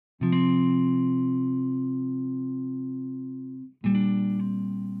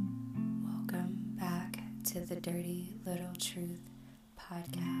to the Dirty Little Truth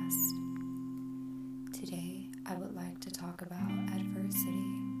podcast. Today, I would like to talk about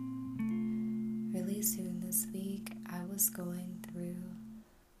adversity. Really soon this week, I was going through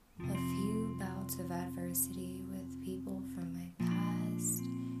a few bouts of adversity with people from my past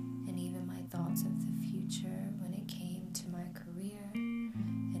and even my thoughts of the future when it came to my career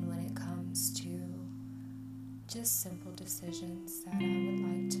and when it comes to just simple decisions that I would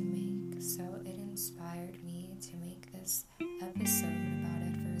like to make. So it inspired me to make this episode about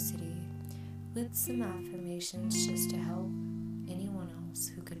adversity with some affirmations just to help anyone else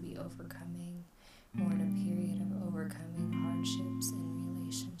who could be overcoming or in a period of overcoming hardships in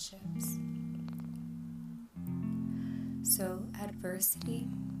relationships. So adversity,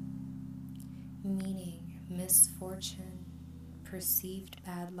 meaning misfortune, perceived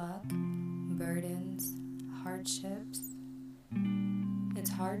bad luck, burdens, hardships. It's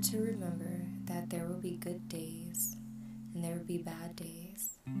hard to remember that there will be good days and there will be bad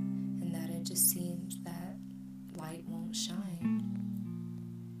days, and that it just seems that light won't shine.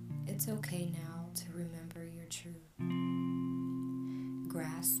 It's okay now to remember your truth.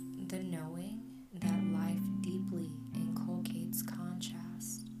 Grasp the knowing that life deeply inculcates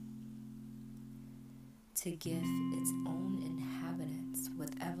contrast to give its own inhabitants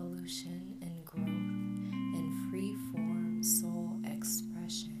with evolution and growth and free-form soul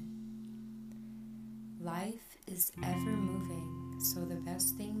expression. Life is ever moving, so the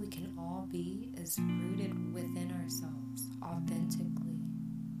best thing we can all be is rooted within ourselves authentically.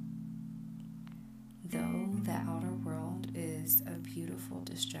 Though the outer world is a beautiful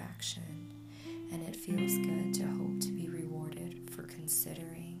distraction, and it feels good to hope to be rewarded for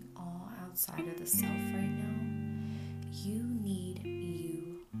considering all outside of the self right now, you need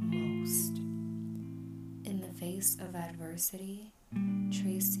you most. In the face of adversity,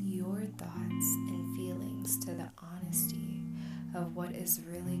 trace your thoughts and feelings to the honesty of what is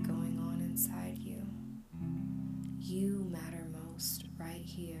really going on inside you. You matter most right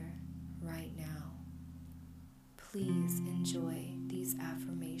here, right now. Please enjoy these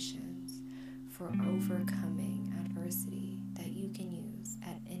affirmations for overcoming adversity that you can use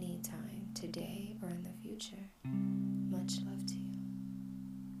at any time, today or in the future. Much love to you.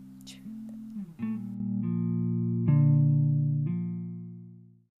 Truth.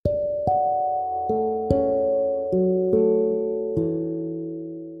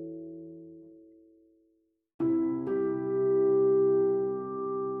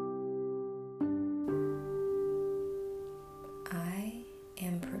 I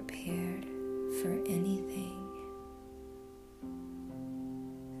am prepared for anything.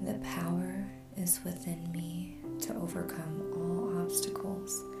 The power is within me to overcome all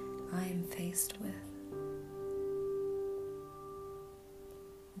obstacles I am faced with.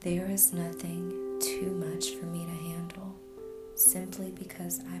 There is nothing too much for me to handle simply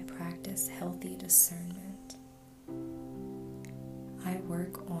because I practice healthy discernment. I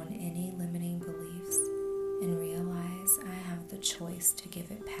work on any limiting beliefs and realize I have the choice to give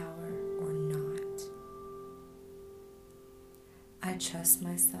it power or not. I trust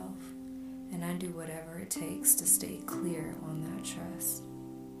myself, and I do whatever it takes to stay clear on that trust.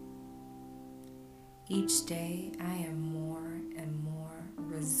 Each day, I am more and more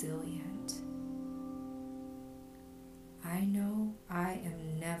resilient. I know I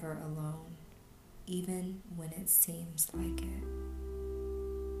am never alone, even when it seems like it.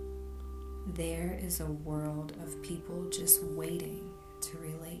 There is a world of people just waiting to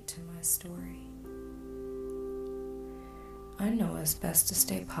relate to my story. I know it's best to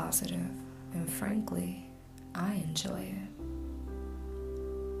stay positive, and frankly, I enjoy it.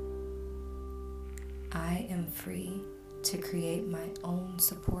 I am free to create my own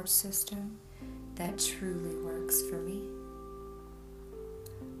support system that truly works for me.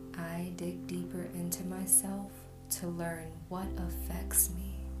 I dig deeper into myself to learn what affects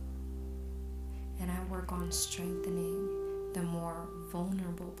me, and I work on strengthening the more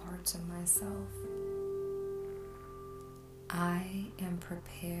vulnerable parts of myself. I am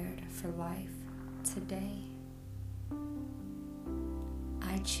prepared for life today.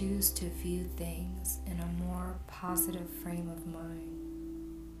 I choose to view things in a more positive frame of mind.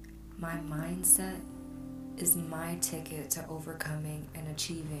 My mindset is my ticket to overcoming and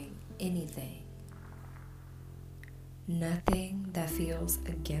achieving anything. Nothing that feels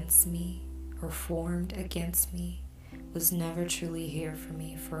against me or formed against me was never truly here for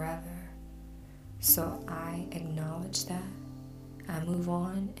me forever. So I acknowledge that. I move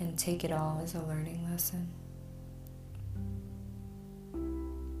on and take it all as a learning lesson.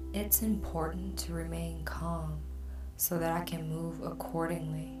 It's important to remain calm so that I can move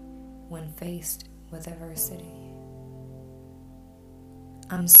accordingly when faced with adversity.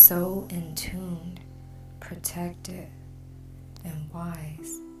 I'm so in tune, protected, and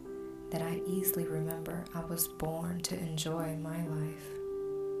wise that I easily remember I was born to enjoy my life.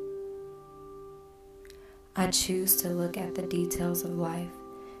 I choose to look at the details of life,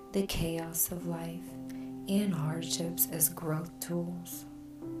 the chaos of life, and hardships as growth tools.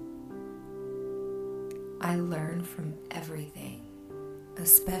 I learn from everything,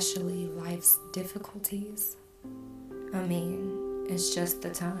 especially life's difficulties. It's just the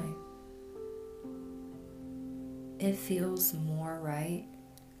time. It feels more right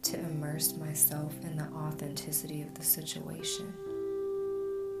to immerse myself in the authenticity of the situation,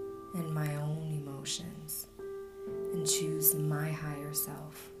 in my own emotions, and choose my higher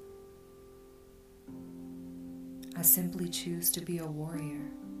self. I simply choose to be a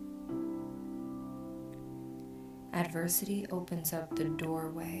warrior. Adversity opens up the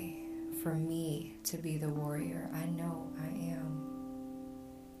doorway for me to be the warrior I know I am.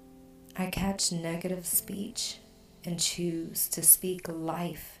 I catch negative speech and choose to speak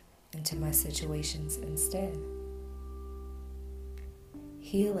life into my situations instead.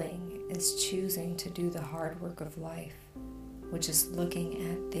 Healing is choosing to do the hard work of life, which is looking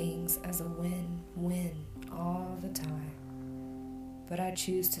at things as a win-win all the time. But I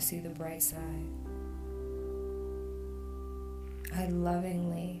choose to see the bright side. I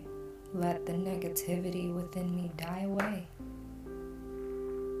lovingly let the negativity within me die away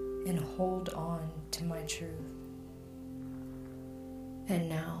and hold on to my truth. And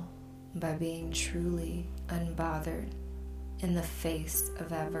now, by being truly unbothered in the face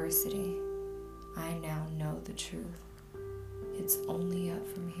of adversity, I now know the truth. It's only up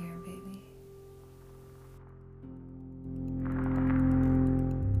from here, baby.